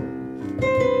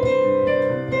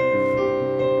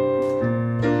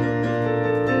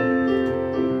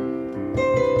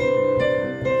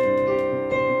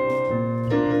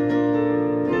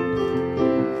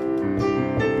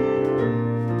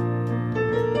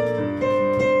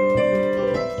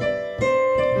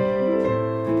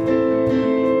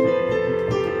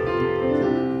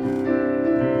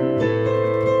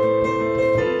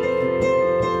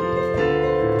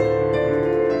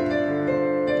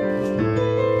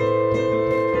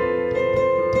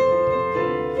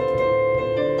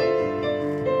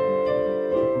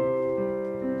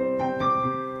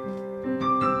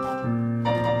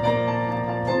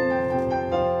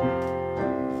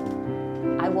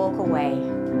 Walk away.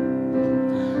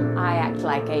 I act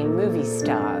like a movie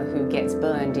star who gets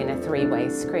burned in a three-way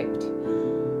script.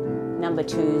 Number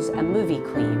two's a movie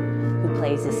queen who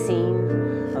plays a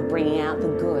scene of bringing out the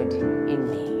good in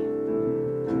me.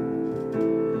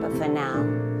 But for now,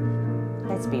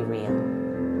 let's be real.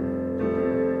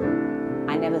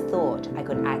 I never thought I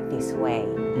could act this way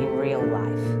in real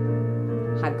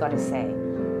life. I've got to say,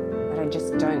 but I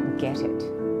just don't get it.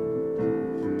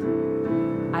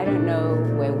 I don't know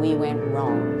where we went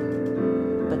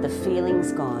wrong, but the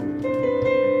feeling's gone,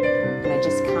 and I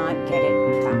just can't get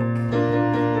it back.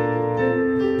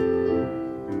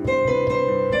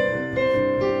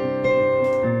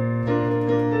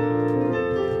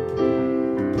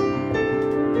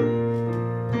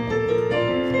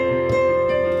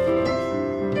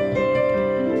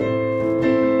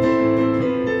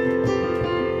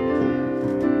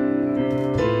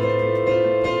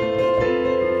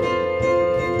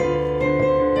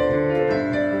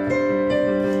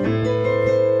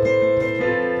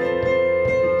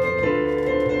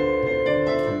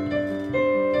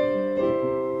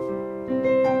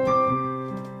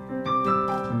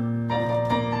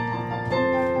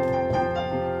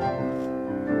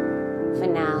 For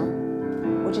now,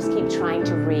 we'll just keep trying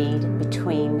to read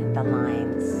between the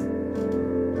lines,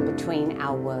 between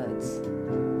our words.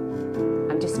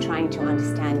 I'm just trying to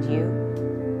understand you.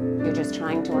 You're just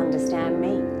trying to understand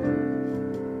me.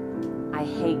 I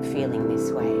hate feeling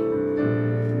this way.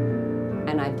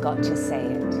 And I've got to say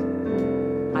it.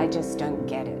 I just don't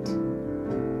get it.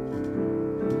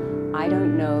 I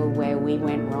don't know where we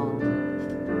went wrong,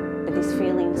 but this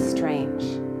feeling's strange,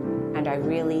 and I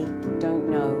really don't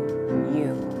know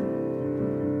you.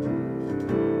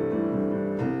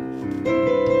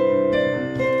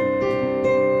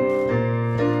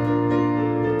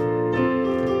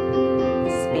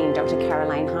 This has been Dr.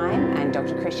 Caroline Heim and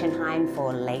Dr. Christian Heim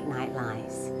for Late Night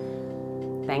Lies.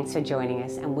 Thanks for joining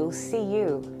us, and we'll see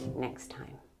you next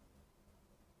time.